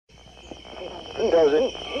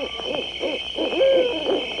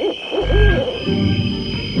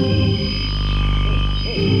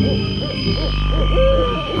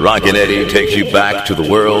Rockin' Eddie takes you back to the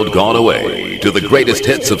world gone away, to the greatest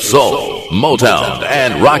hits of soul, Motown,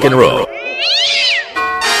 and rock and roll.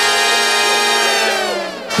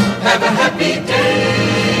 Have a happy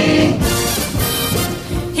day.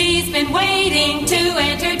 He's been waiting to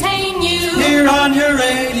entertain you. Here on your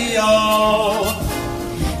radio.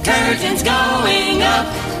 Curtains going up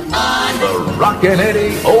on The Rockin'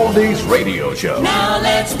 Eddie Oldies Radio Show. Now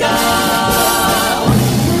let's go.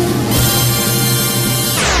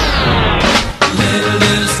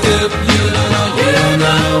 Little scoop, you don't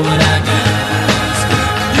know what I got.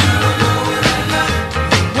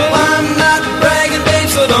 Well, I'm not bragging, babe,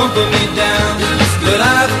 so don't put me down. But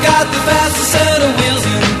I've got the fastest set of wheels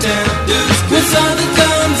in town. When something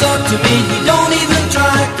comes up to me, he don't even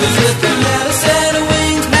try. 'Cause if he had a set of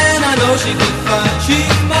wings, man, I know she could fly.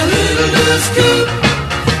 She's my little scoop.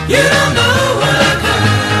 You don't know what I got.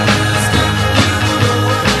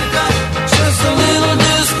 Just a little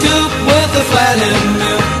scoop with a flathead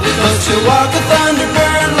mill. But she'll walk a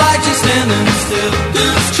Thunderbird like she's standing still.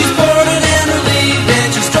 She's boarded in her lead and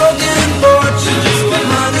she's stroking board. She's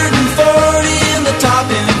 140 in the top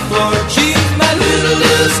end floor. She's my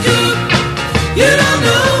little scoop. You don't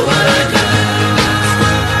know what I got.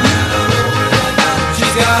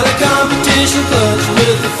 She's got a competition clutch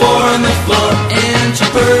with the 4 on the floor. And she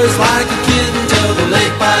purrs like a kid until the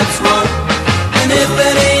lake pipes roar. And if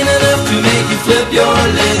that ain't enough to make you flip your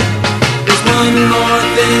lid, there's one more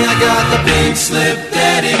thing, I got the pink slip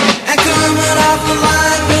daddy. And coming off the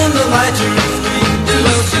line when the light turns green,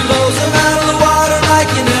 well, she blows them out of the water like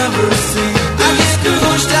you never seen. I get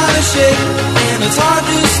pushed out of shape and it's hard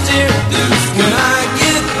to steer when I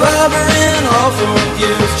get rubber in all 4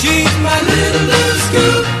 gears. She's my little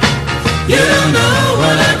scoop. You don't know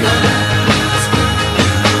what I got.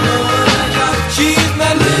 She's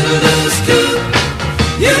my little scoop.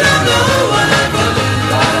 You don't know what I got.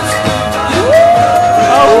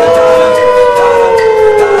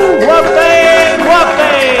 Whoopee,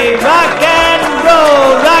 rock and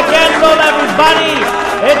roll, everybody.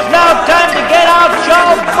 It's now time to get out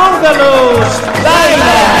your boogaloos.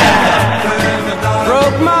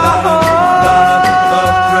 Broke my heart,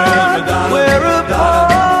 we're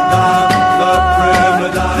apart,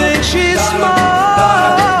 think she's smart.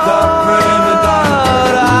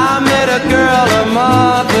 I met a girl a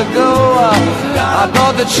month ago, I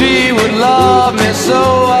thought that she would love me so,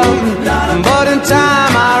 but in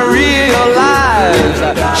time I realized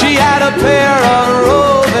she had a pair of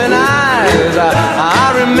roving eyes. I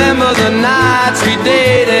remember the nights we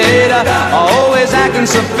dated, always acting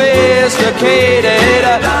sophisticated,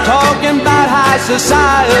 talking about high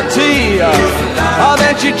society.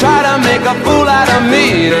 Then she tried to make a fool out of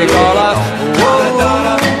me. They call her,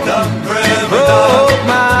 broke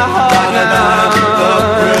my heart now.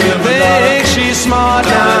 Think she's smart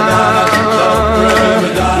now.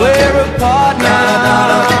 We're apart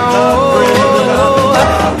now.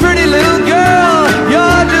 Pretty little girl,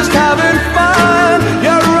 you're just having fun.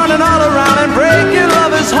 You're running all around and breaking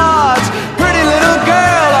lovers' hearts. Pretty little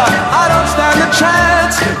girl, I don't stand a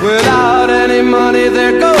chance. Without any money,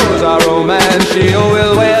 there goes our romance. She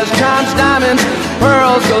always wears charms, diamonds,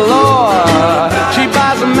 pearls galore. She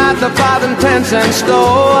buys them at the 5 and 10 cent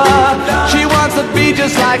store. She wants to be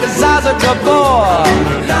just like Zaza Gabor.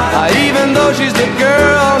 Even though she's the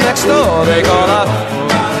girl next door, they call her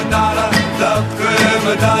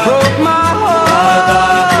broke my heart.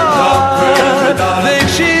 Think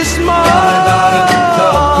she's smart.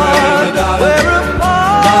 We're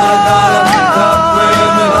apart.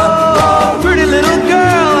 Pretty little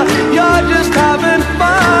girl, you're just having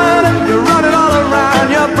fun. You're running all around,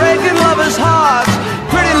 you're breaking lovers' hearts.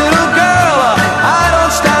 Pretty little girl, I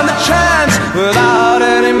don't stand a chance. Without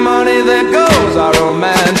any money, there goes our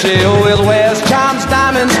romance. She always wears charms,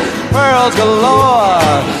 diamonds, pearls galore.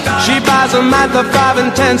 She buys them at the 5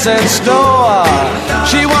 and 10 cent store.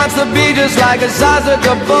 She wants to be just like a Zaza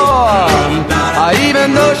Gabor,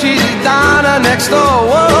 even though she's Donna next door.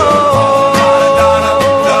 Whoa,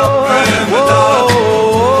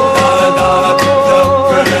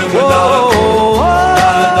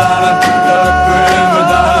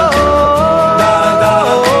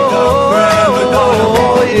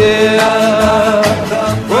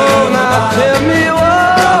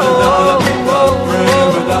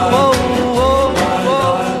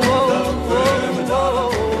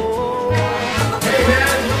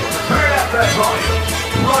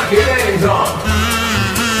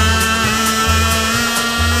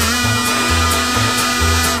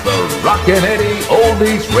 Rockin' Eddie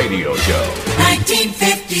Oldies Radio Show.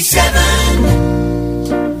 1957.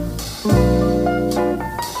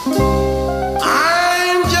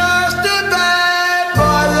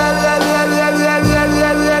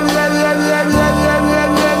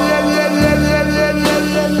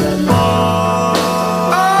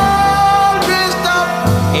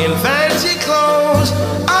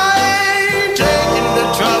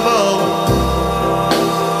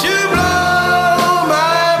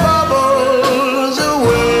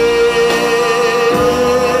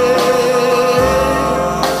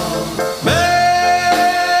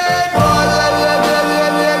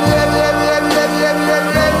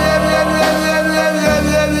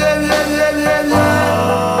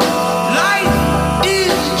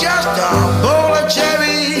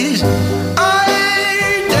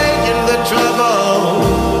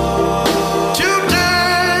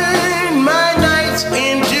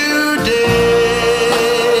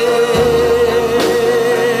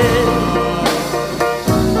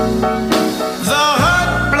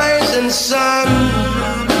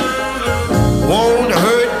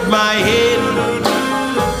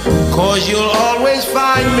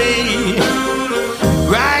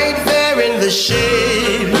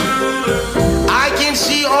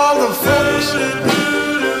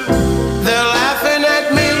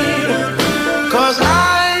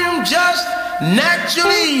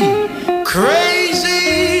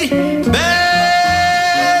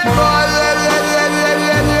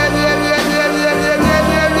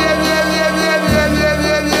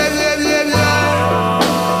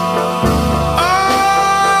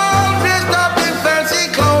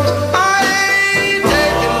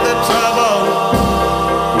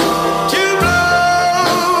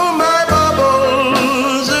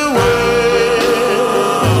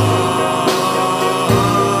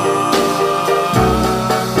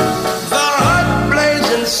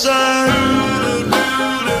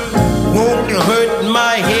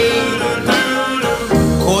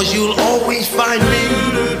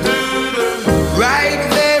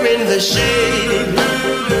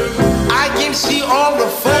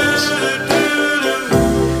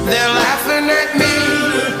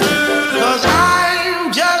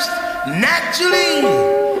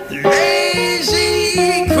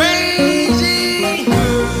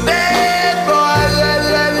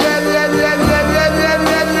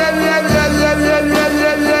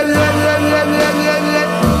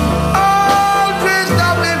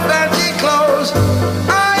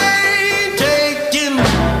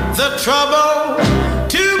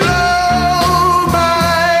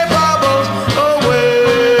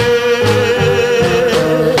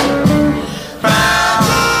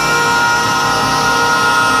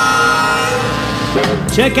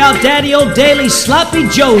 Check out Daddy Old Daily Sloppy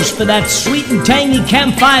Joe's for that sweet and tangy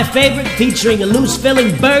campfire favorite featuring a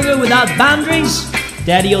loose-filling burger without boundaries.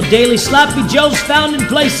 Daddy Old Daily Sloppy Joe's found in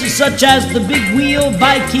places such as the Big Wheel,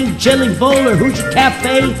 Viking, Chili Bowl, or Hoosier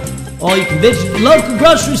Cafe. Or you can visit the local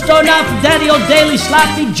grocery store now for Daddy Old Daily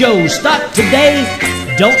Sloppy Joe's. Start today,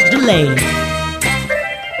 don't delay.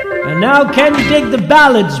 And now can you dig the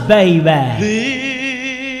ballads, baby?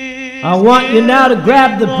 I want you now to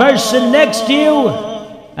grab the person next to you,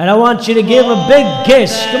 and I want you to give a big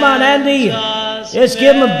kiss. Come on, Andy. Just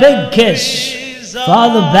give him a big kiss for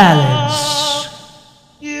the ballads.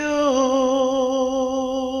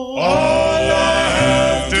 All I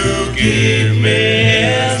have to give me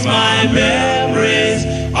is my memories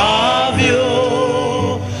of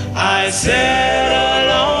you. I sat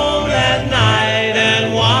alone at night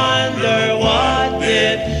and wonder what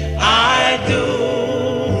did I do.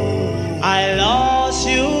 I lost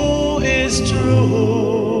you, it's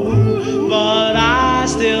true, but I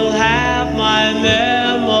still have my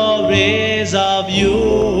memories of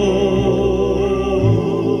you.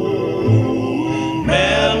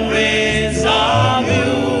 Memories of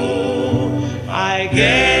you. I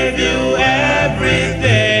gave you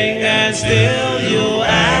everything and still you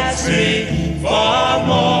ask me for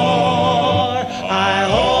more. I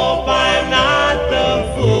hope I'm not the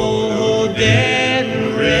fool who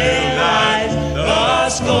didn't realize the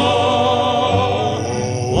score.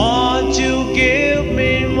 Won't you give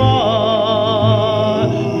me more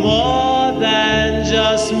than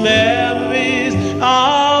just memories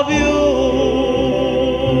of you?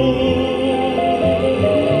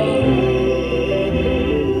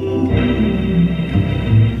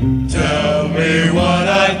 Tell me what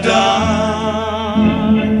I've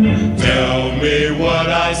done. Tell me what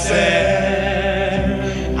I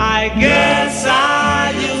said. I guess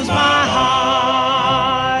I used my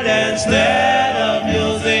heart instead of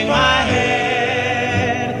using my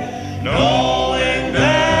head. Knowing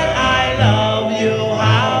that I love you,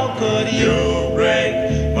 how could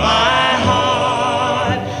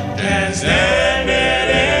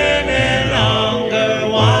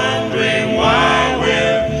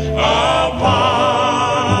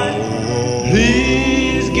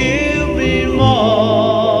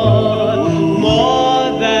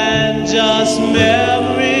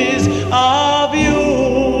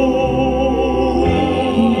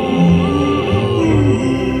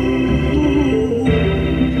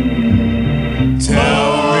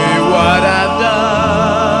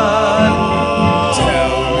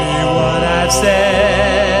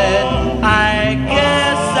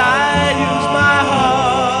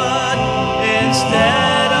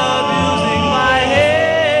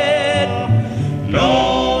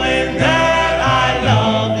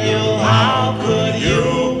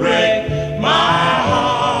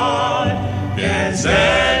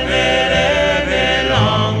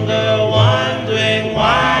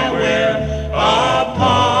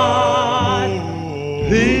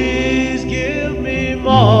please give me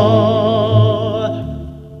more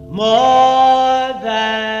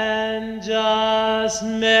than just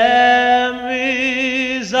memories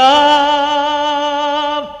of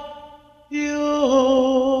you.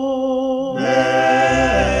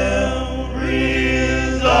 Memories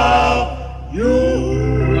of you.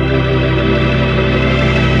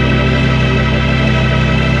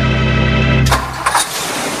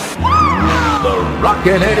 The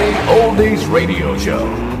Rockin' Eddie Oldies Radio Show.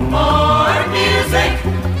 More music.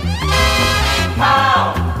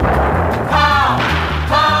 Pow, pow,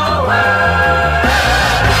 power.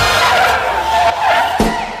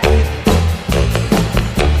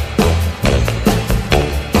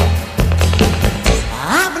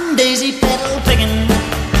 I've been daisy petal picking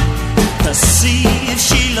to see if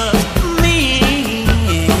she loves me.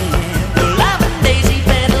 Well, I've been daisy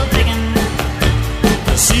petal picking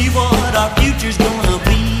to see what our future's gonna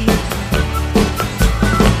be.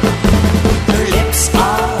 Her lips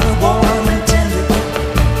are warm and tender,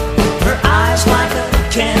 her eyes like a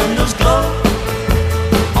candle's glow.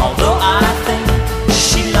 Although I think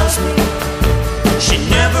she loves me, she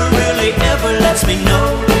never really ever lets me know.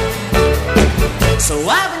 So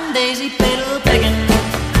I've been daisy petal picking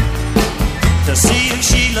to see if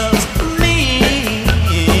she loves me.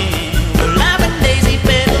 Well, I've been daisy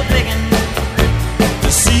petal picking to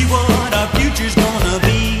see what our future's gonna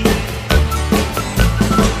be.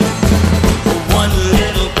 One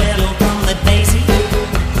little petal from the daisy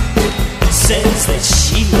says that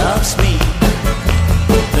she loves me.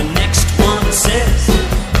 The next one says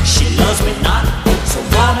she loves me not. So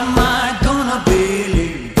what am I gonna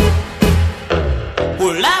believe?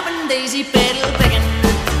 Well, I've been daisy petal picking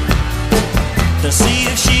to see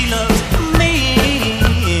if she loves me.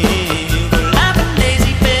 Well, I've been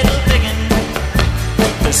daisy petal picking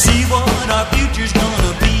to see what our future's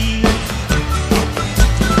gonna be.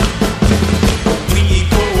 We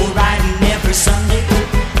go riding every Sunday,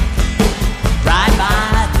 ride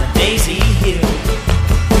by the daisy hill.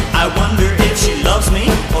 I wonder if she loves me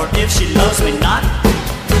or if she loves me not.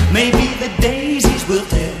 Maybe the daisies will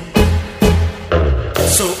tell.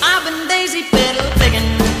 So I've been daisy petal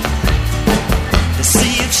picking to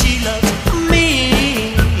see if she loves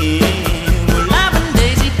me. Well, I've been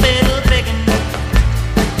daisy petal picking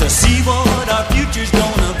to see what our future's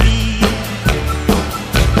gonna be.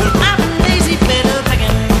 Well, I've been daisy petal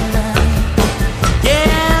picking,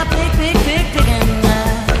 yeah, picking.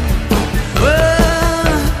 Well,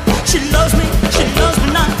 she loves me not, she loves me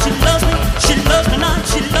not,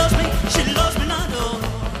 she loves me not, oh.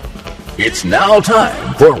 It's now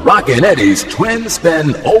time for Rockin' Eddie's Twin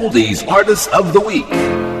Spin Oldies Artists of the Week.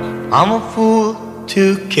 I'm a fool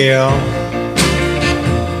to kill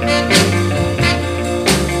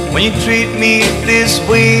when you treat me this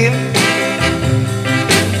way.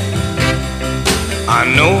 I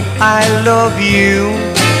know I love you,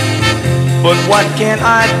 but what can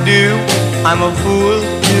I do? I'm a fool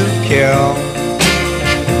to kill.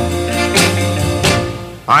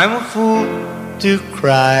 I'm a fool to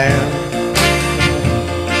cry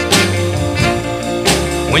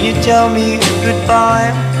when you tell me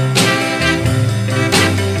goodbye.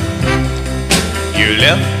 You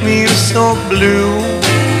left me so blue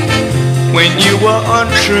when you were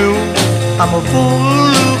untrue. I'm a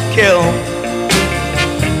fool to kill.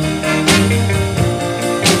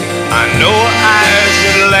 I know I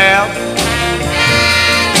should laugh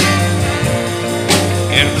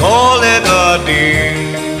and call it a day,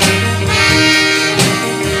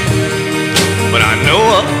 but I know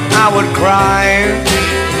I would cry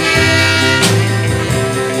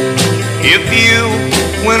if you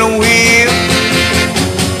went away.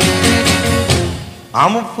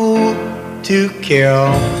 I'm a fool to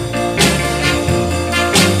kill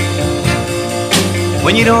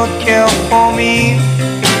when you don't care for me.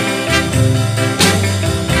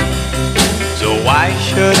 So why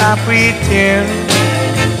should I pretend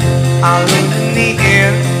I'll lose in the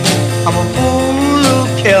end? I'm a fool to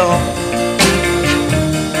kill.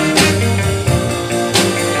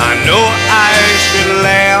 I know I should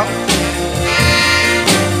laugh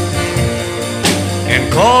and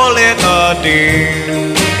call it a day,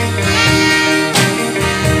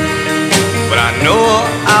 but I know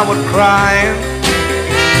I would cry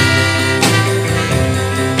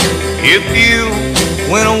if you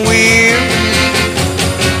went away.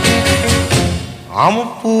 I'm a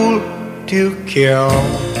fool to kill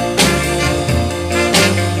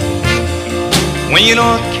when you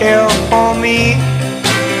don't care for me.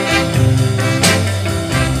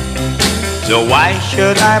 So why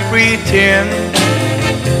should I pretend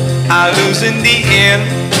I lose in the end?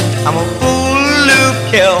 I'm a fool to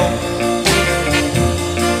kill.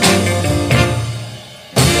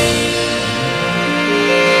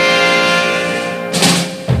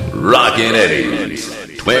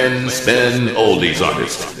 Twin Spin Oldies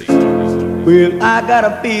Artist. Well, I got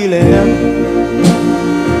a feeling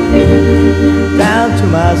down to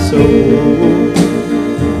my soul.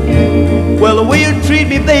 Well, the way you treat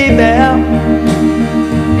me, baby,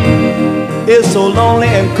 is so lonely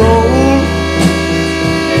and cold.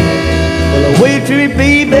 Well, the way you treat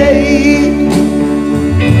me, baby,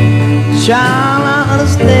 shall I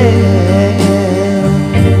understand?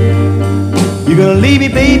 You're gonna leave me,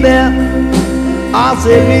 baby, I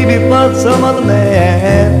said leave me for some other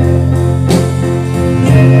man.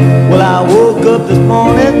 Well, I woke up this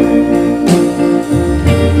morning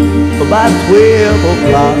about 12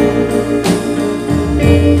 o'clock,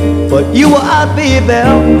 but you were out, baby.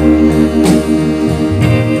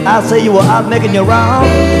 I say you were out making your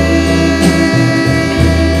round.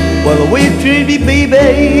 Well, the way you treat me, baby,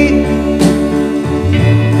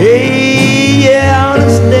 hey, yeah, I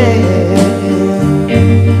understand.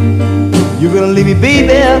 You're gonna leave me,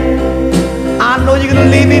 baby, I know you're gonna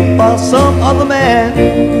leave me for some other man.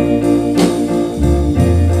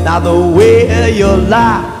 Now the way you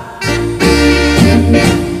lie,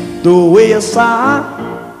 the way you sigh,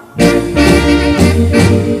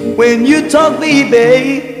 when you talk,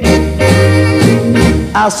 baby,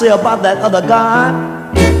 I say about that other guy.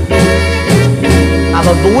 Now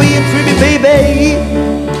the way you treat me, baby,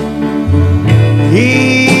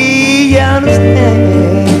 he understands.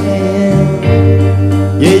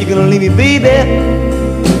 Yeah, you're gonna leave me, baby,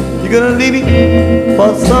 you're gonna leave me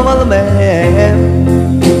for some other man.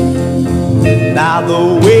 Now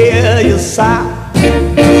the way you sigh,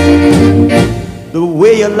 the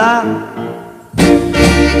way you lie,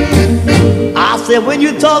 I said when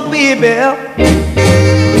you talk, baby,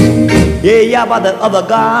 yeah, about that other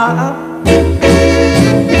guy.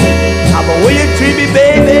 Now the way you treat me,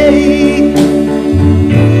 baby,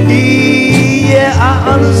 yeah,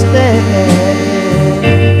 I understand.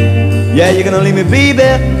 Yeah, you're gonna leave me, baby,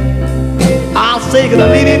 I'll say you're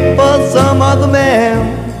gonna leave me for some other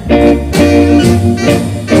man.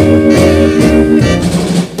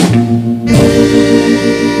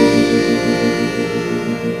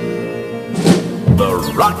 The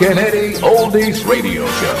Rockin' Eddie Oldies Radio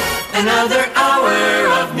Show. Another hour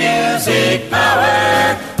of music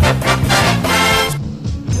power.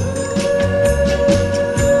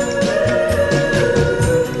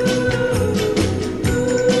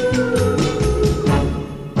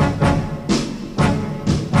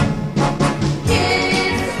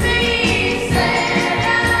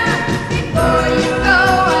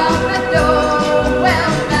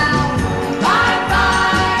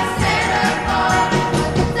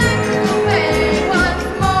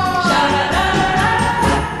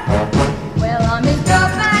 Well, I'm his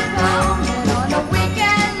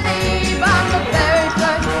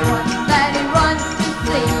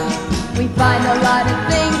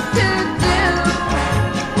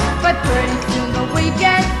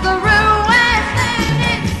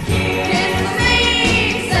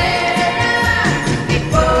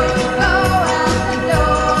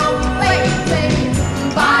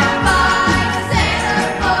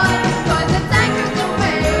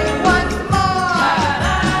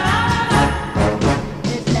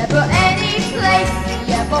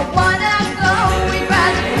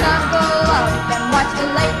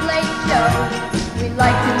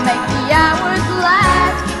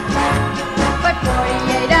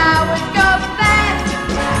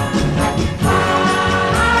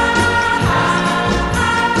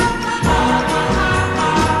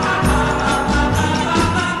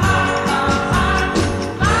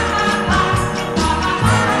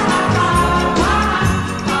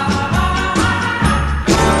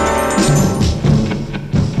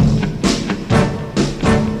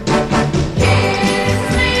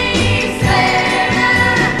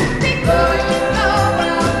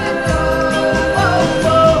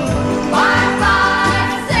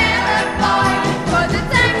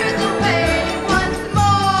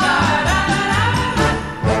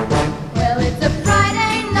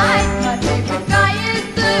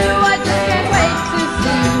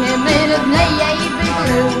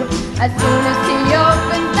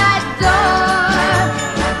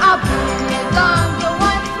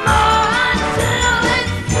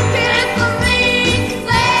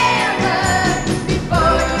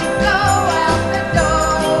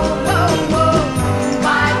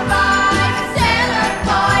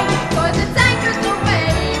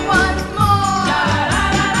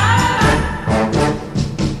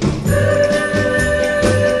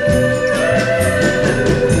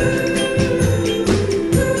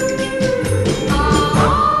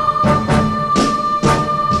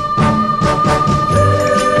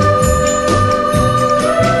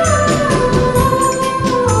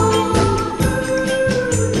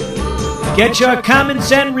Get your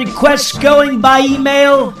comments and requests going by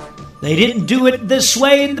email. They didn't do it this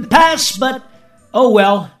way in the past, but oh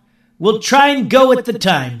well. We'll try and go with the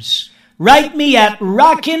times. Write me at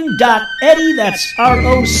rockin.eddy, that's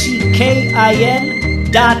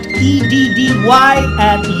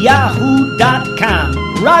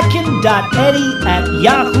rockin.eddy@yahoo.com.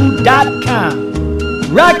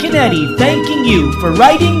 Rockin.eddy@yahoo.com. Rockin' Eddie thanking you for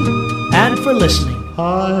writing and for listening.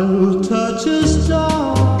 I'll touch a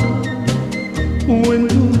star when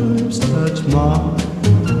your lips touch mine.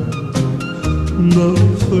 The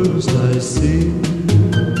first I see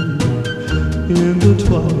in the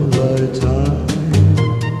twilight time.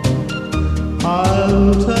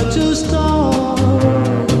 I'll touch a star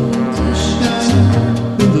to shine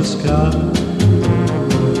in the sky,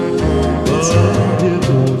 but it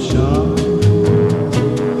won't shine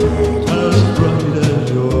as bright as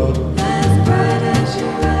your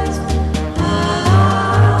eyes.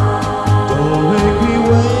 Don't make me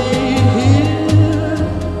wait here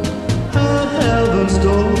at heaven's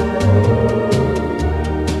door.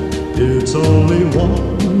 It's only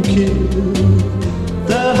one kiss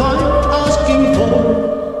that I'm asking for.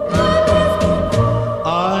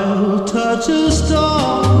 I'll touch a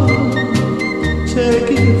star, take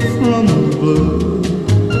it from the blue,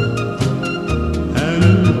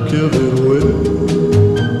 and give it with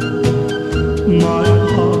my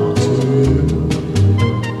heart to you.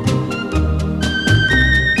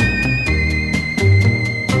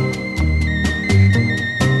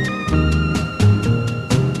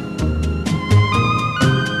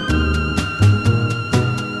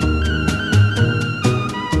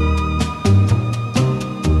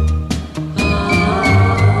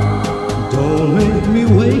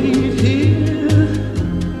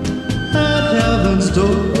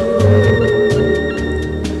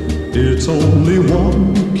 It's only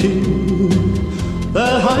one kiss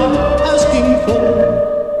that I'm asking for.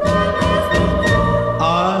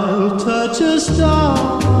 I'll touch a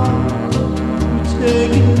star,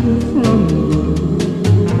 take it from the blue,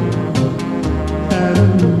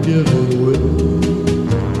 and give it with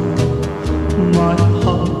my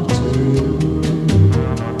heart to you,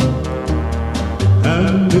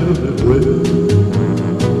 and give it with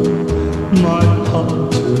my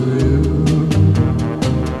heart to you.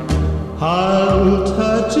 I'll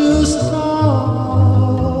touch a star.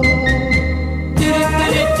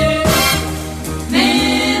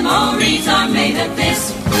 Memories are made of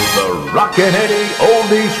this. The Rockin' Eddie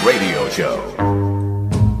Oldies Radio Show.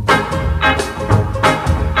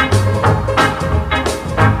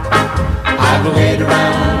 I've played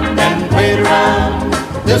around and played around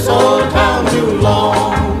this old town too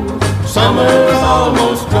long. Summer's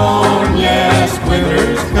almost gone, yes,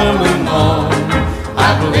 winter's coming on.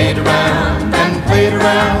 I've played around and played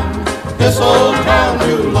around this old town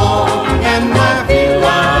too long, and I feel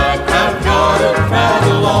like I've got to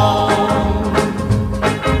travel on.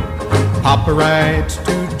 Papa writes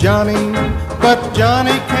to Johnny, but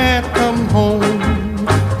Johnny can't come home.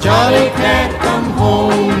 Johnny can't come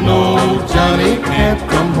home, no, Johnny can't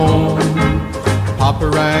come home. Papa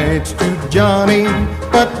writes to Johnny,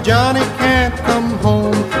 but Johnny can't come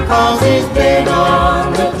home, 'cause he's been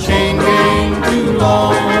on the chain gang too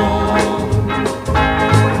long.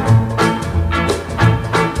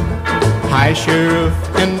 High sheriff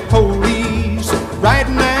and police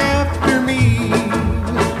riding after me,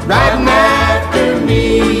 riding after me,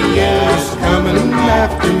 yes, coming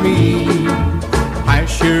after me. High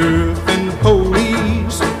sheriff and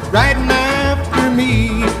police riding after me,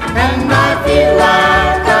 and I feel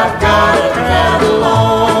like I've got to travel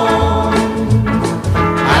on.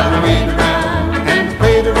 I've played around and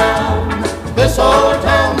played around this old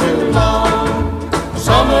town too long.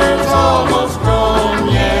 Summer's almost gone,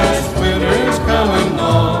 yes, winter's coming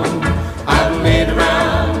on. I've played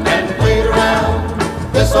around and played around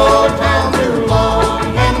this old town too long,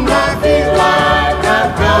 and I feel like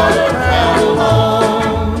I've got to travel on.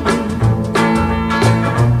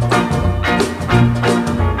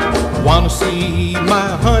 Wanna see my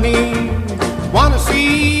honey, wanna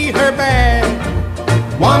see her bad,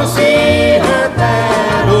 wanna see her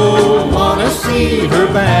bad, oh, wanna see her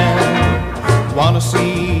bad. Wanna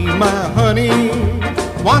see my honey,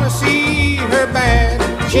 wanna see her bad.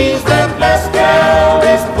 She's the best gal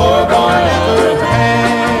this poor boy ever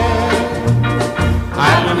had.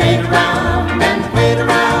 I've played around and played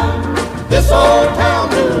around this old town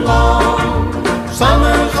too long.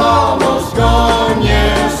 Summer's almost gone,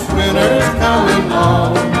 yes, winter's coming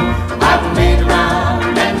on. I've played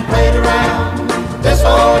around and played around this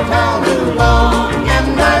old town too long, and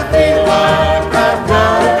I feel like I've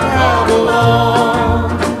got to travel on,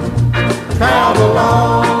 travel on.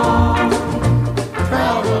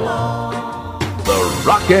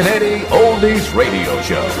 Eddie Oldies Radio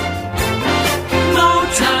Show.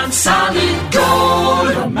 Motown solid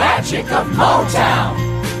gold, the magic of Motown.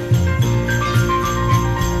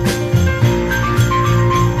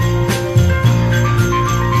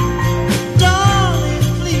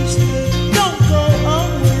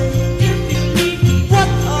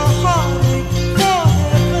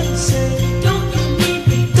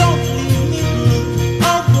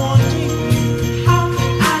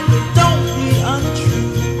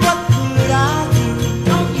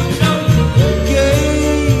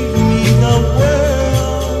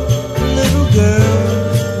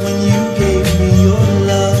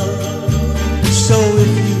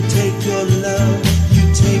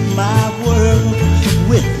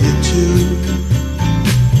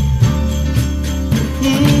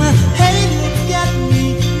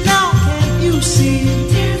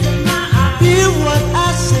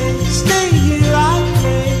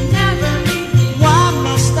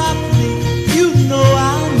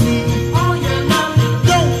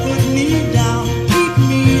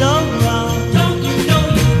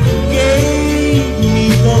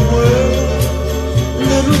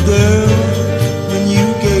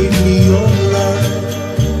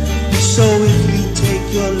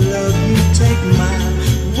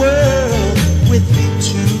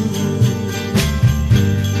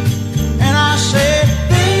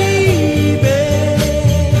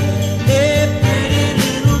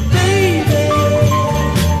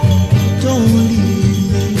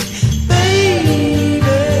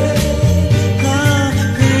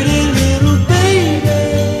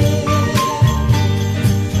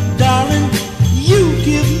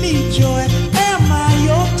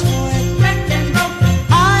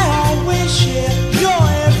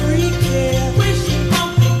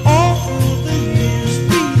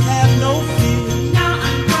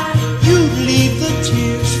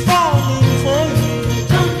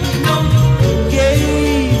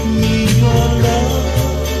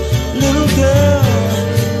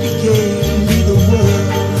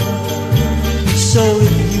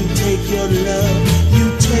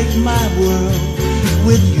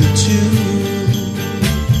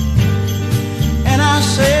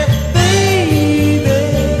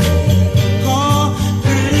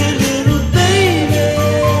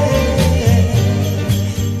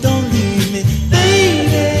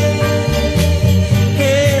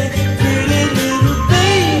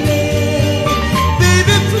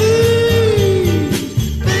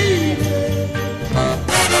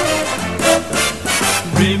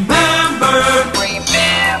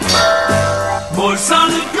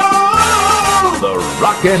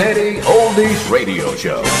 Rockin' Eddie Oldies Radio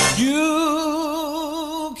Show.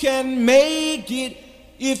 You can make it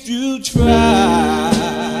if you try.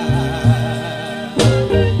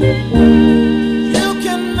 You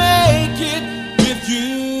can make it if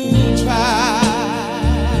you try.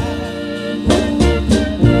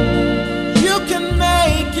 You can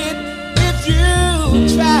make it if you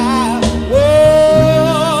try.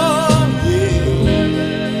 Oh, yeah.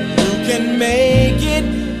 You can make it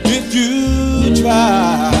if you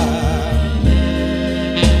try.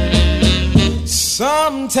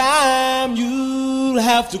 Sometime you'll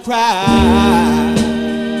have to cry.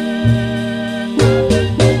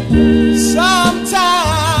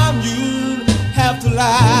 Sometime you'll have to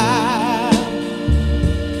lie.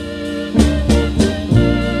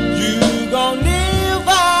 You gon' live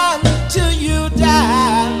until you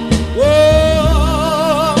die.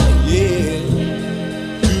 Oh, yeah.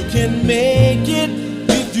 You can make it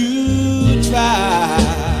if you try.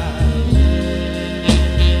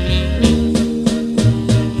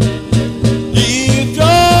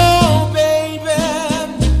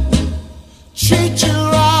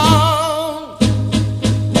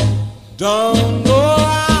 Don't go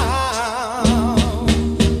around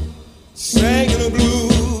singing the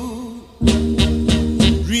blues.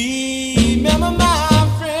 Remember, my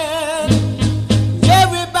friend,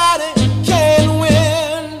 everybody can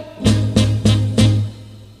win.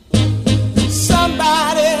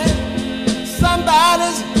 Somebody's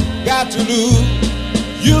got to lose.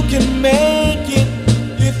 You can make it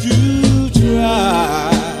if you try.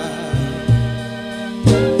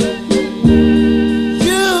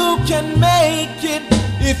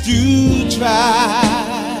 If you try,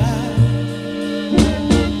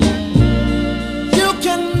 you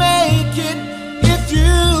can make it if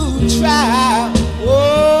you try.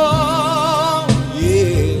 Oh,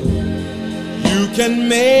 yeah, you can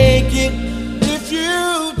make it if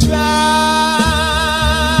you try.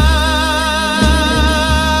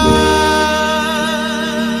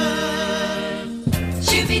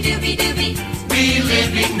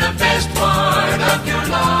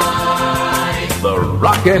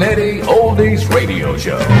 Rockin' Eddie Oldies Radio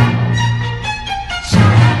Show.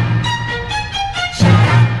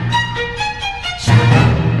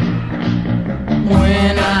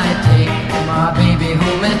 When I take my baby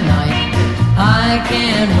home at night, I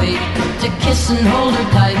can't wait to kiss and hold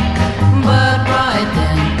her tight. But right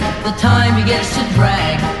then, the time begins to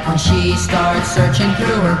drag when she starts searching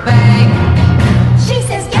through her bag. She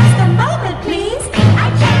says, just a moment, please.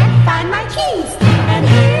 I can't find my keys. And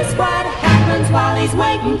here's what happens while he's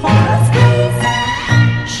waiting for us, please.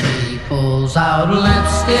 She pulls out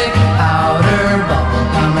lipstick, powder, bubble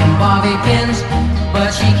gum, and bobby pins,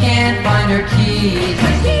 but she can't find her keys.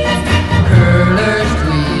 Curlers,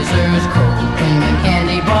 tweezers, cold cream, and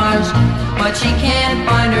candy bars, but she can't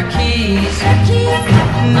find her keys.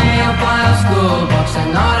 Nail file, school books,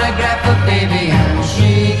 and autograph book, baby, and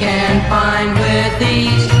she can't find with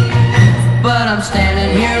these. But I'm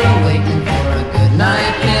standing here waiting for a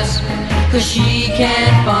goodnight kiss, 'cause she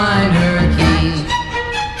can't find her keys.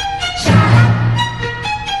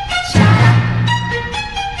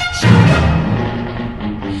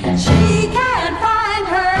 She can't find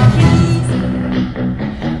her keys.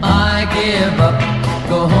 I give up,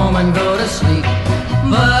 go home and go to sleep.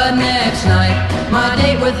 But next night, my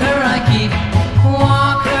date with her I keep.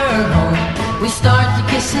 Walk her home, we start to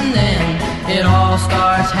kiss, and then it all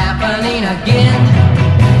starts happening again.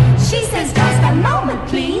 She says, just a moment,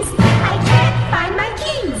 please. I can't find my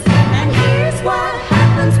keys. And here's what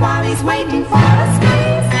happens while he's waiting for us,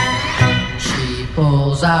 please. She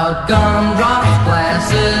pulls out gumdrops,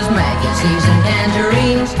 glasses, magazines, and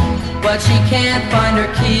tangerines, but she can't find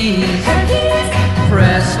her keys.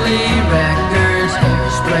 Presley records,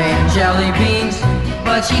 hairspray, and jelly beans,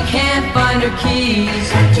 but she can't find her keys.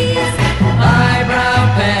 Eyebrow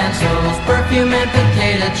pencils, perfume, and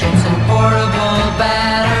potato chips, and portable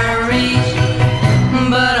batteries.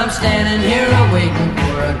 But I'm standing here waiting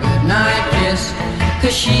for a goodnight kiss,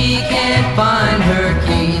 'cause she can't find her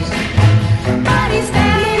keys. But he's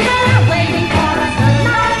standing there waiting for a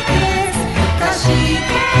goodnight kiss, 'cause she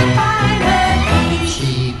can't find her keys.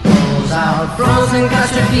 She pulls out frozen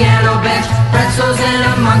custard, piano bench, pretzels, and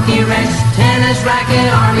a monkey wrench, tennis racket,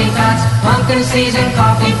 army tots, pumpkin seeds, and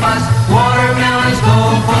coffee pots, watermelons,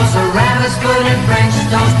 goalposts, a rabbit's foot, and French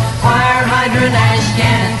toast, fire hydrant, ash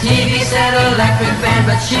can, TV set, electric fan,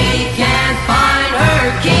 but she can't find her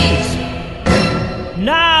keys.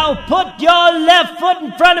 Now put your left foot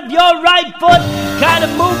in front of your right foot, kind of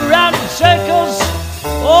move around in circles.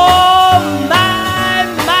 Oh my,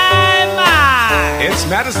 my, my. It's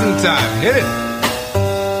Madison time. Hit it.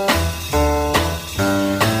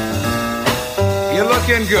 You're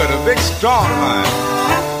looking good. A big strong line.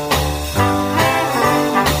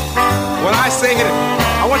 When I say hit it,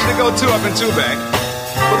 I want you to go 2 up and 2 back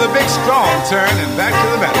with a big strong turn and back to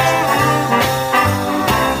the Madison.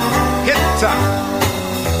 Hit time.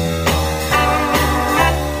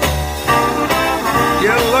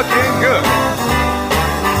 You're looking good.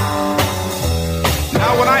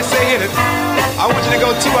 Now when I say hit it, I want you to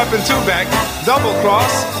go 2 up and 2 back, double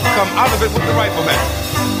cross, come out of it with the rifleman.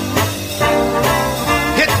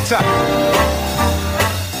 Hit time.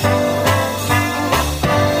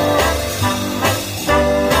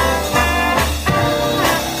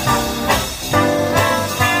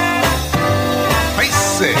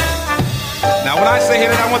 Face it. Now when I say hit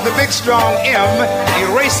it, I want the big strong M,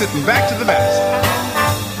 erase it and back to the Madison.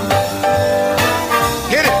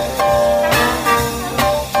 Hit it.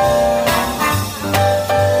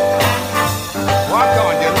 Walk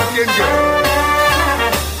on, you're looking good.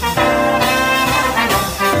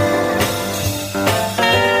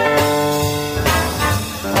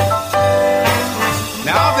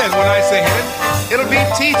 Now then, when I say hit it, it'll be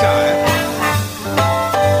tea time.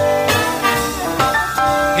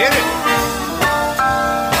 Hit it.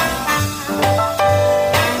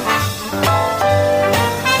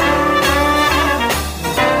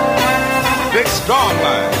 Big strong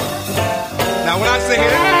line. Now when I say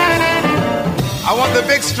hit it, I want the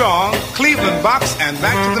big strong Cleveland box and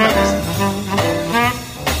back to the Madison.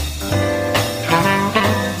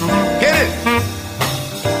 Hit it.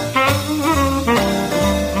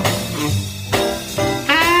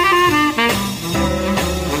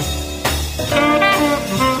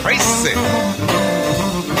 Crazy.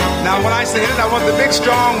 Now when I say hit it, I want the big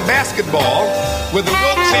strong basketball with the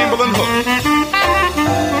Wilt Chamberlain hook.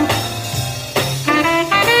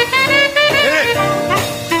 Hit it.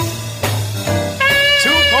 2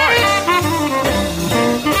 points.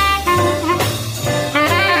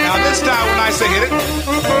 Now this time when I say hit it,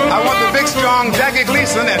 I want the big strong Jackie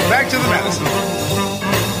Gleason and back to the Madison.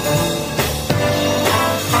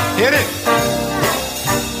 Hit it.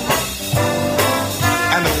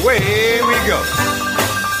 And away we go.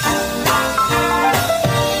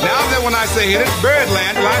 Now then when I say hit it,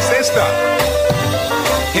 Birdland, when I say stop.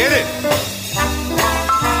 Hit it.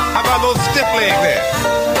 How about those stiff leg there?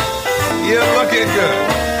 You're looking good.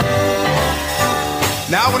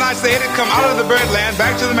 Now when I say hit it, come out of the Birdland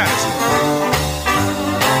back to the Madison.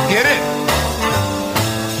 Hit it.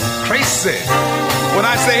 Crazy. When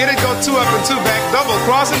I say hit it, go 2 up and 2 back, double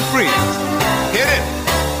cross and freeze. Hit it.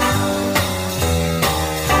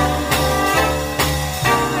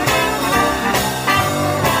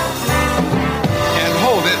 And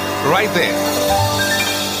hold it right there.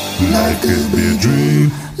 Life could be a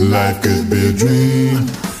dream. Life could be a dream.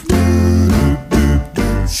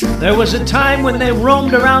 There was a time when they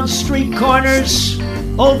roamed around street corners,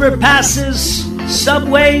 overpasses,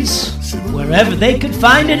 subways, wherever they could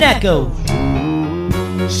find an echo.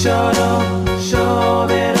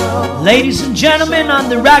 Ladies and gentlemen, on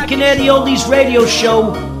the Rockin' Eddie Oldies radio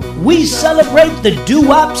show, we celebrate the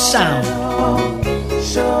doo-wop sound.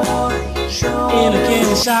 In a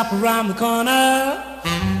candy shop around the corner,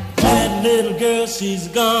 that little girl, she's a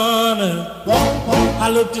goner. I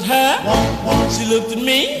looked at her, she looked at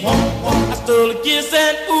me. I stole a kiss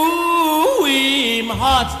and ooh-wee, my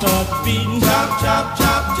heart started beating. Chop, chop,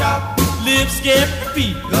 chop, chop. Lips get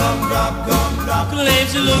beat. Gum drop, gum drop. Claim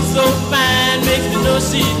she looks so fine, makes me know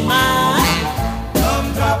she's mine.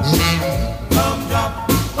 Gum drop, gum drop.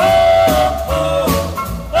 Oh, oh,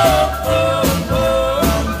 oh, oh, oh.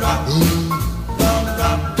 Gum drop, gum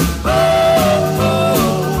drop. Oh, oh,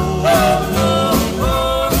 oh, oh,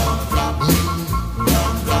 oh.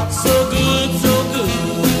 Gum drop. So good,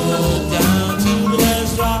 down to the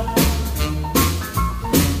last drop.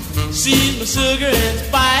 She's my sugar and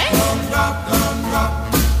spice.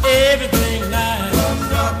 Everything nice.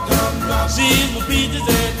 She's my peaches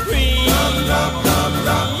and cream.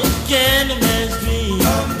 Candyman's dream.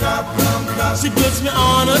 She puts me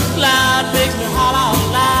on a cloud, makes me holler out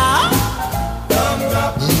loud.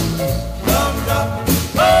 Gumdrop, gumdrop.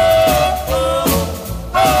 Oh, oh,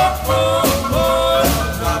 oh, oh, oh.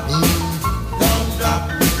 Gumdrop, gumdrop.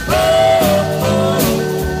 Oh, oh,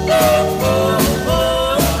 oh, oh,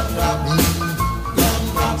 oh.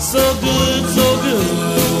 Gumdrop, so good, so good.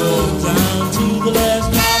 Down to the last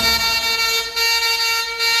drop.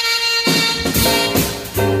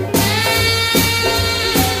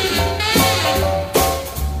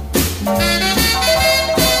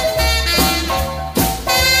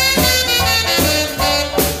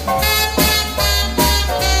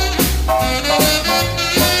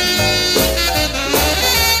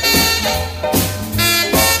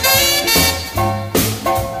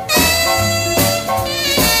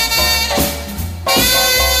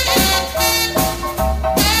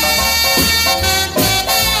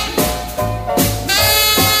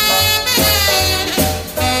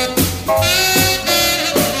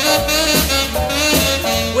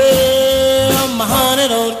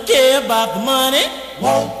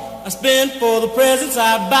 Spend for the presents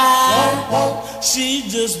I buy. She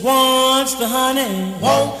just wants the honey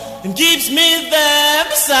and keeps me there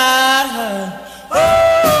beside her. Oh,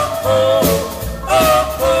 oh,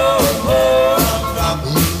 oh, oh, oh. Gumdrop,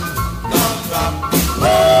 gumdrop. Oh,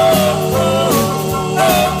 oh,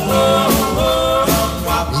 oh, oh,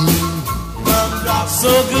 gumdrop.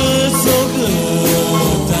 So good,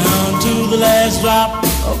 down to the last drop.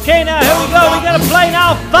 Okay, now here we go. We gotta play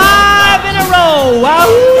now 5 in a row. Wow.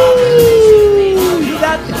 You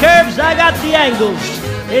got the curves, I got the angles.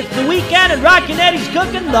 It's the weekend and Rockin' Eddie's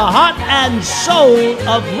cooking the heart and soul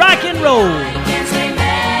of rock and roll.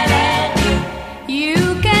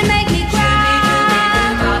 You can make me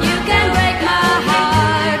cry, you can break my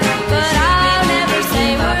heart, but I'll never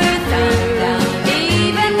say we're through.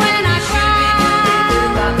 Even when I cry,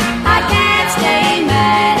 I can't stay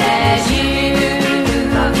mad at you.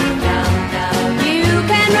 You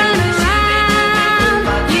can run around,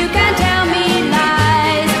 you can tell me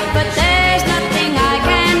lies, but there's nothing I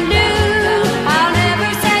can do. I'll never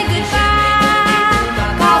say goodbye,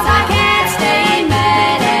 'cause I can't stay mad.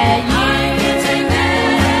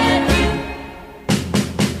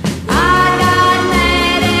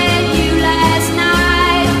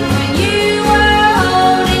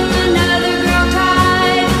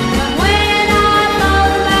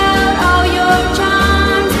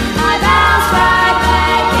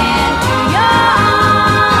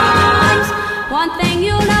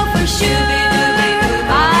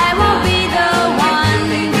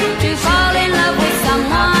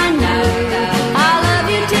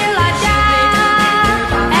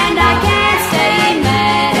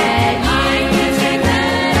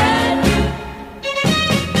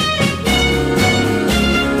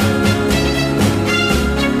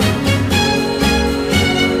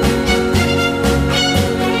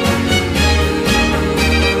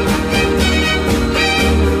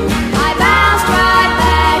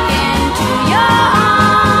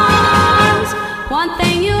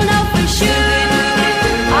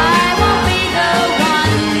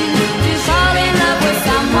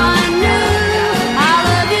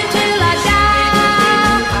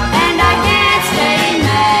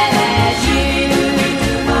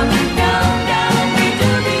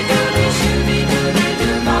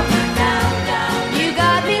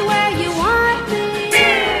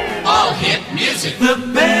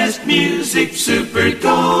 Music Super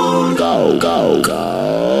Gold. Go, go,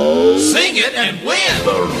 go. Sing it and win.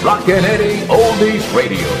 The Rockin' Eddie Oldies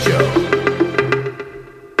Radio Show.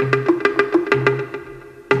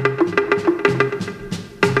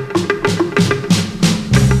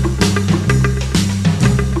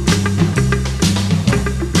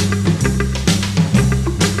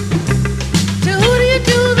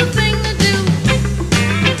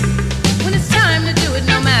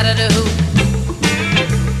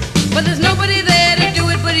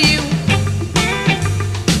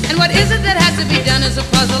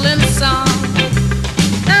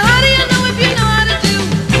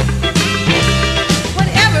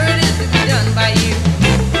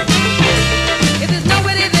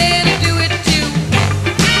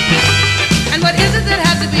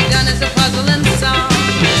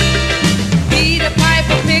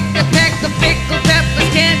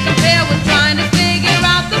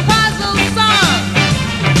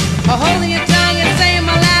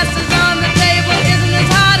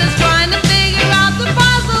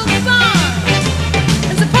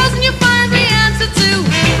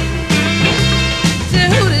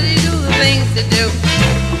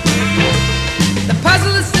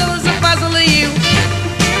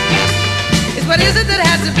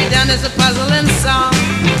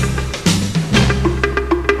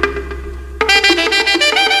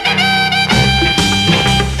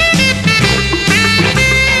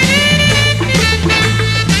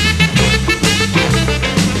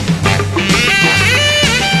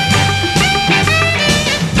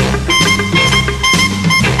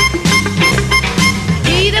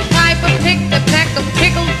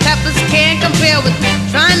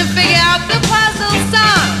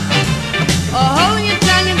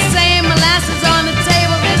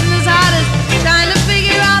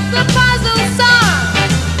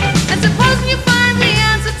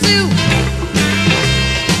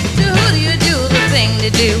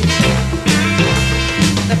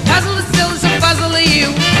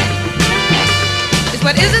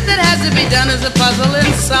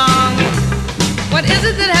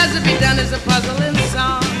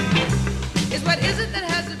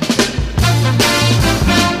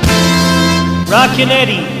 Rockin'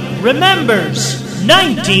 Eddie remembers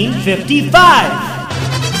 1955.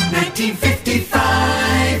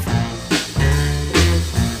 1955.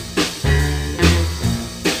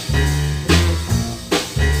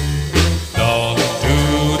 Don't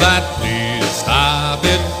do that, please stop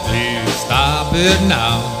it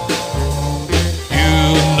now.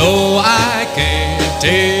 You know I can't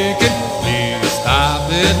take it, please stop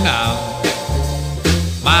it now.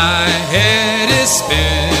 My head is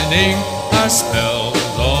spinning, her spell's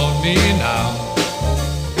on me now.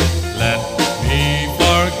 Let me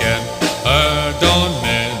forget her, don't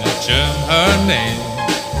mention her name.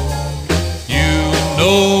 You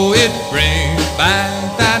know it brings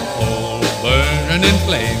back that old burning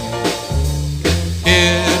flame.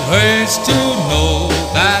 It hurts to know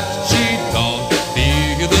that she don't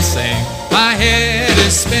feel the same. My head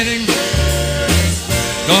is spinning,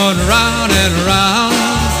 going round and round.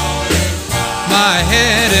 My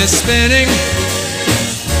head is spinning,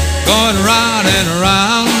 going round and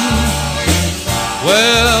round.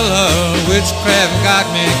 Well, witchcraft got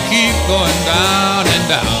me keep going down and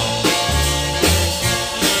down.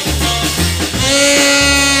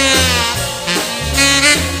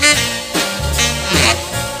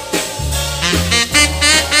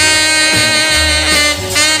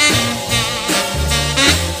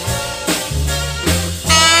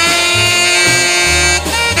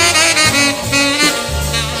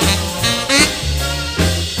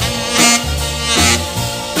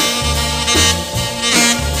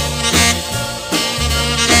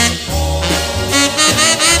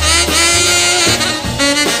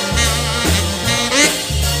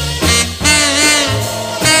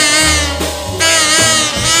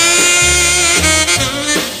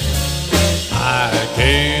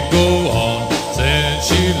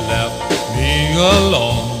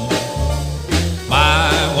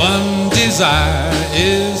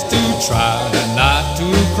 Is to try not to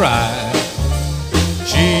cry.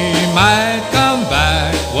 She might come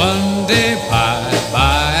back one day by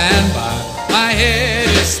and by. My head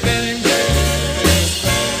is spinning,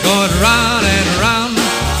 going round and round.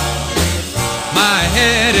 My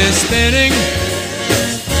head is spinning,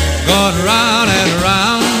 going round and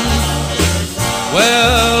round.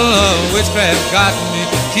 Well, witchcraft got me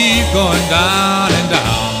to keep going down and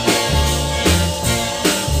down.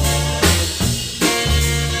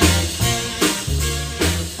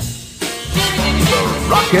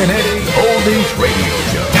 Rockin' Eddie Oldies Radio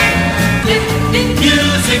Show.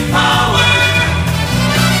 Music power.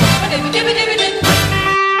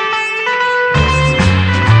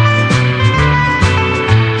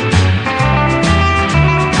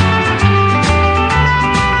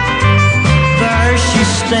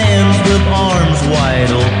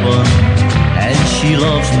 she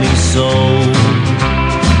loves me so.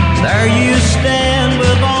 There you stand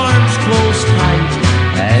with arms close tight,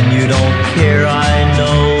 and you don't care, I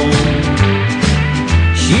know.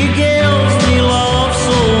 She gives me love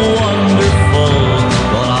so wonderful,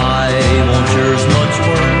 but I want yours much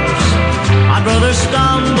worse. I'd rather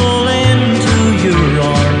stumble into your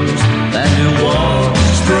arms than to walk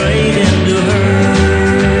straight into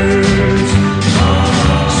hers.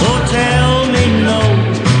 So tell me no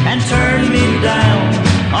and turn me down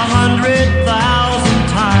 100,000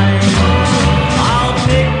 times. I'll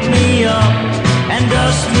pick me up and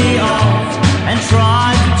dust me off and try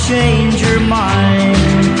to change your mind.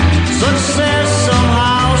 Success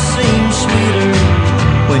somehow seems sweeter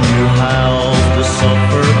when you have to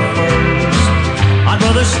suffer first. I'd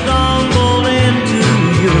rather stumble into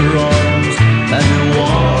your arms than to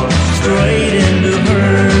walk straight into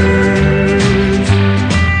hers.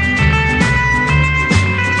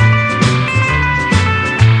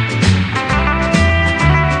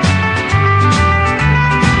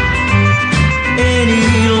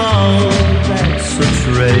 Any love that's a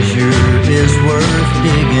treasure is worth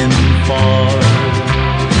digging for.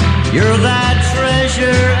 You're that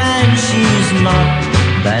treasure and she's not.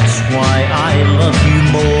 That's why I love you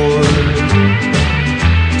more.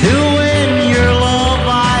 To win your love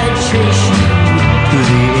I'd chase you to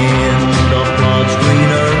the end of God's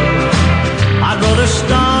green earth. I'd rather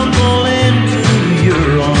stumble into your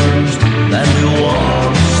arms than to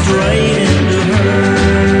walk straight into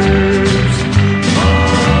hers.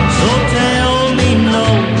 So tell me no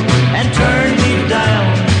and turn me down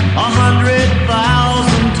 100,000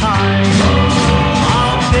 times.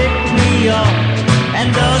 I'll pick me up and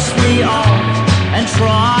dust me off and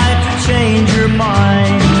try to change your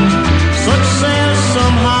mind. Success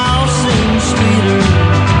somehow seems sweeter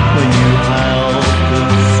when you have to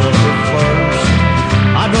suffer first.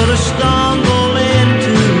 I'd rather stumble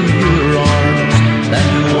into your arms than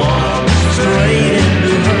to walk straight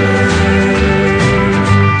into hers.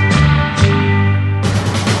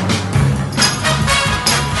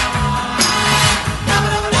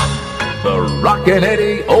 The Rockin'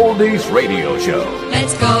 Eddie Oldies Radio Show.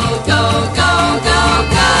 Let's go, go, go, go,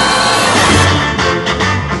 go.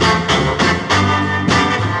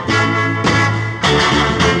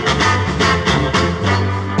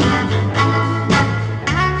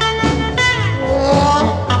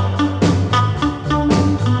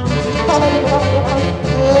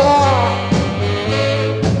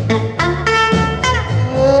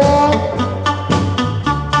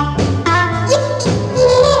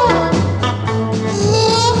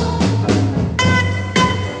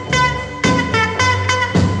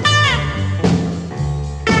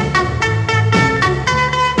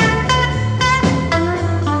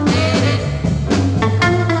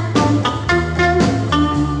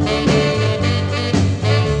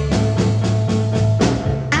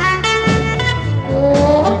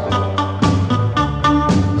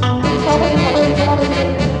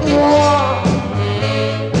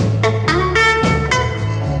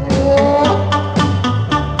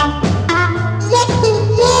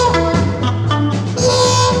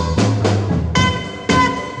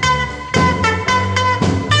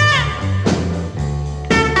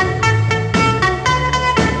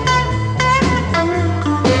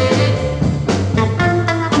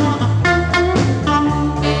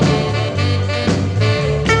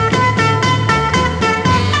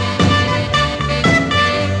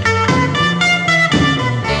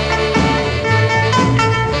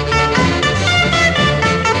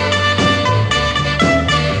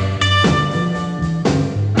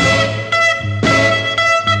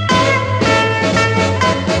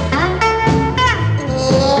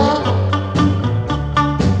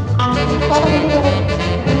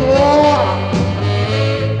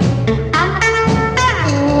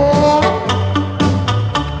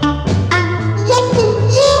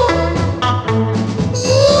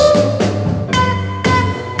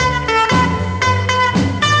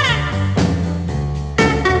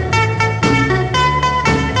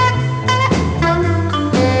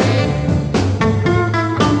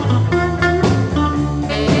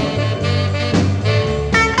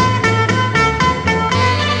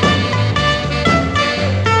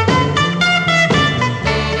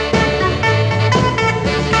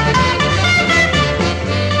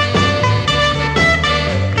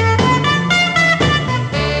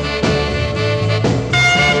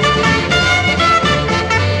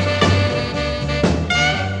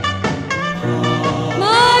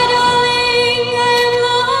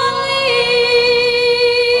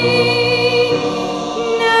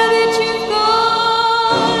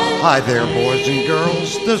 Hi there, boys and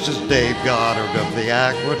girls. This is Dave Goddard of the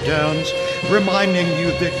Aquatones, reminding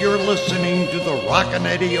you that you're listening to the Rockin'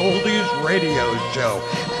 Eddie Oldies Radio Show.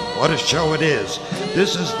 What a show it is.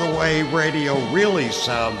 This is the way radio really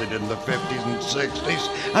sounded in the 50s and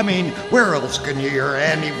 60s. I mean, where else can you hear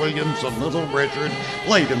Andy Williams and Little Richard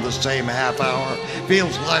played in the same half hour?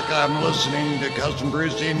 Feels like I'm listening to Cousin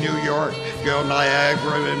Brucey in New York, Joe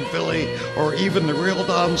Niagara in Philly, or even the real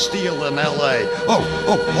Don Steele in L.A. Oh,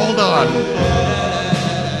 hold on.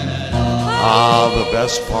 The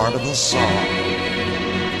best part of the song.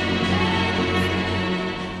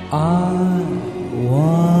 I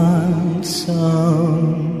want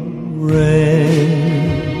some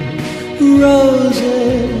red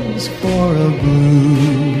roses for a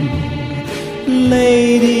blue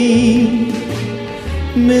lady.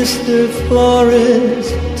 Mr.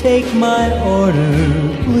 Florist, take my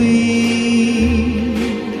order, please.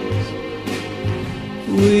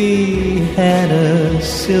 We had a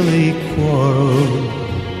silly quarrel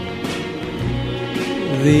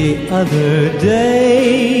the other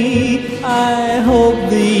day. I hope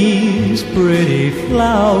these pretty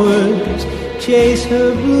flowers chase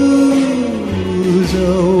her blues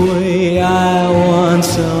away. I want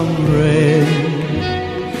some red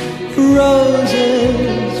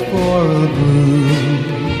roses for a blue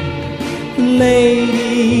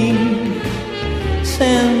lady.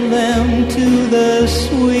 Send them to the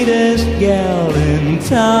sweetest gal in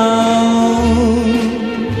town.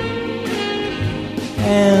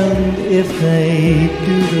 And if they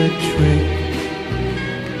do the trick,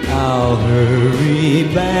 I'll hurry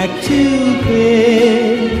back to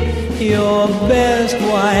pick your best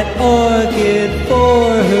white orchid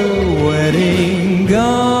for her wedding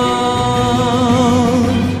gown.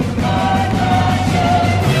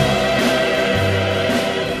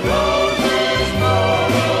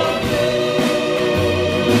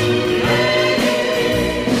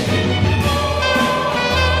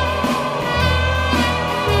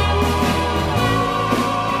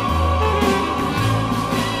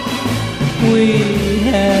 We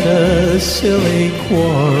had a silly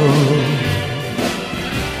quarrel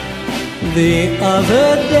the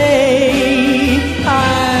other day.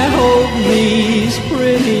 I hope these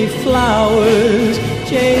pretty flowers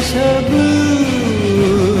chase her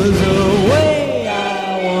blues away. I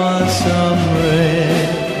want some red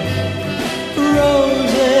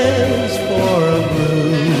roses for a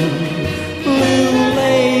blue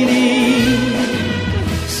lady.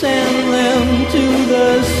 Send them to the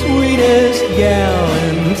sweetest gal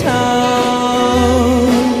in town.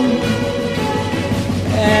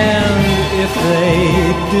 And if they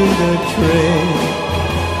do the trick,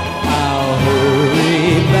 I'll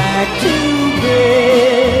hurry back to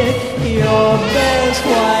pick your best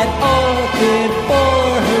white orchid for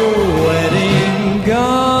her wedding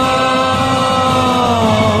gown.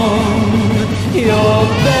 Your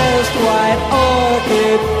best white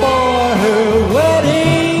orchid for her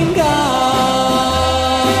wedding gown.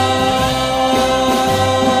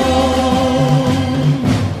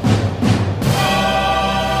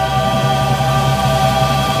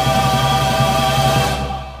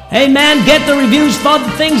 Hey man, get the reviews for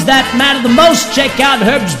the things that matter the most. Check out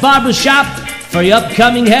Herb's Barbershop for your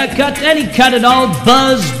upcoming haircut. Any cut at all,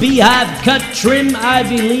 buzz, beehive cut, trim,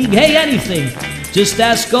 Ivy League, hey, anything. Just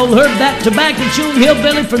ask old Herb, that tobacco-chewing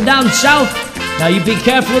hillbilly from down south. Now you be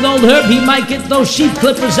careful with old Herb, he might get those sheep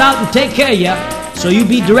clippers out and take care of you. So you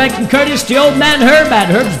be direct and courteous to old man Herb at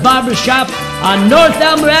Herb's Barbershop on North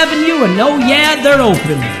Elmer Avenue, and oh yeah, they're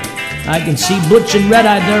open. I can see Butch and Red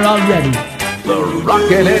Eye there already. The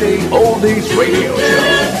Rockin' Eddie Oldies Radio Show.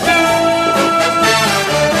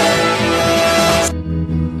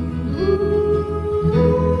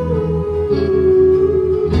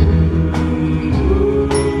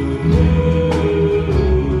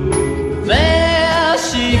 There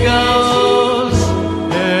she goes,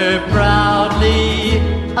 her proudly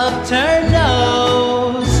upturned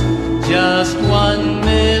nose. Just one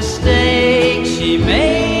mistake she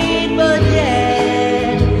made, but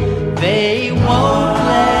yet they won't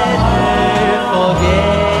let her forget.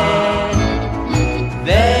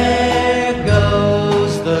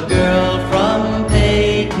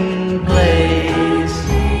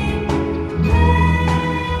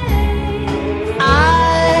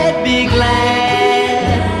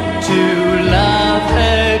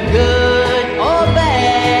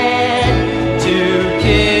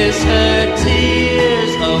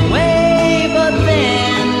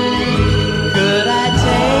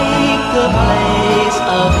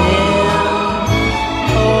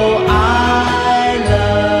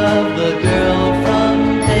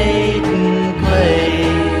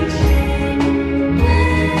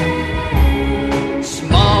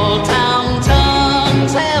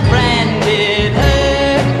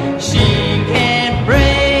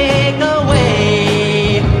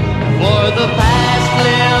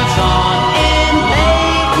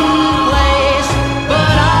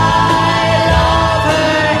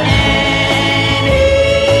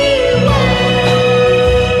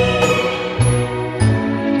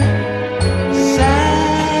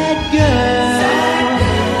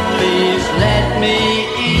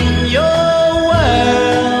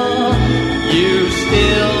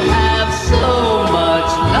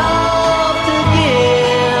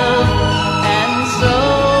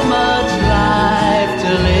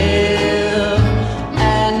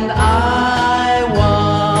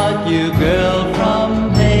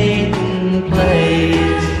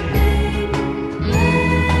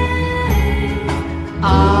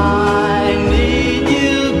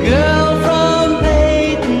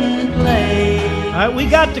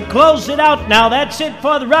 got to close it out now. That's it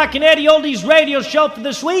for the Rockin' Eddie Oldies radio show for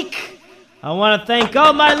this week. I want to thank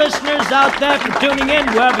all my listeners out there for tuning in,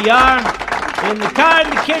 wherever you are, in the car,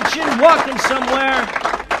 in the kitchen, walking somewhere.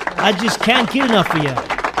 I just can't get enough of you.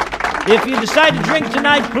 If you decide to drink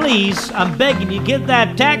tonight, please, I'm begging you, get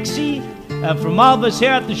that taxi. From all of us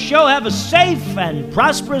here at the show, have a safe and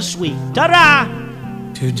prosperous week. Ta-da!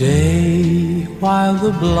 Today, while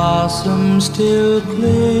the blossoms still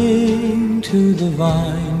cling to the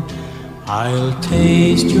vine, I'll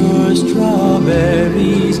taste your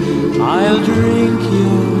strawberries, I'll drink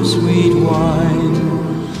your sweet wine.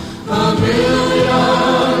 A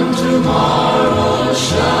million tomorrows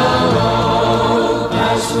shall all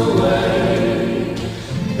pass away.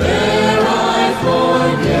 There I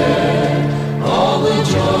forget all the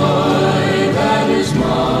joy that is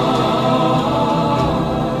mine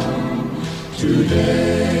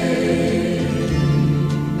today.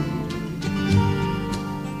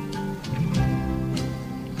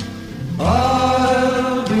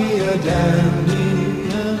 I'll be a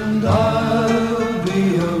dandy and I'll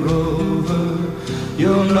be a rover.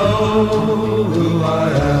 You'll know who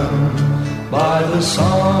I am by the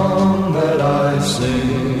song that I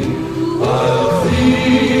sing. I'll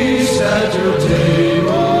feast at your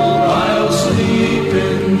table, I'll sleep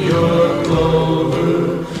in your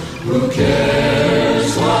clover. Who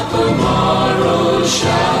cares what the morrow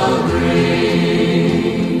shall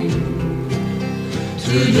bring?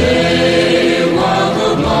 Today, while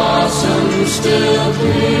the blossoms still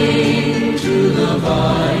cling to the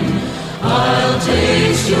vine, I'll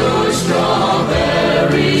taste your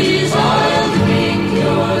strawberries, I'll drink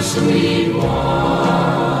your sweet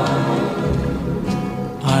wine.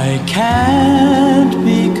 I can't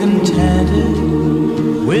be contented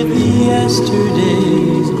with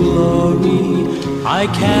yesterday's glory. I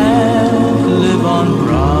can't live on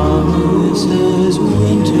promises,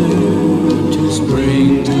 winter to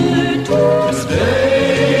spring.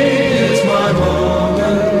 Today is my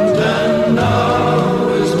moment and now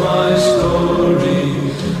is my story.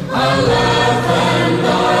 I'll laugh and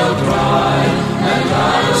I'll cry and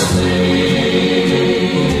I'll sing.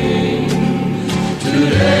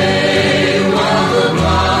 Today, while the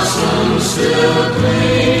blossoms still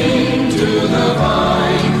cling to the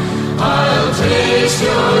vine, I'll taste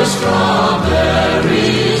your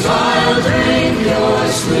strawberries, I'll drink your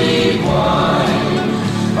sweet wine.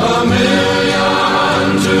 A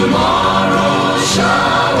million tomorrows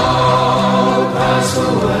shall all pass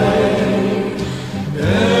away.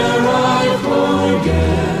 Ere I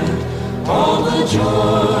forget all the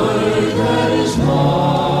joy that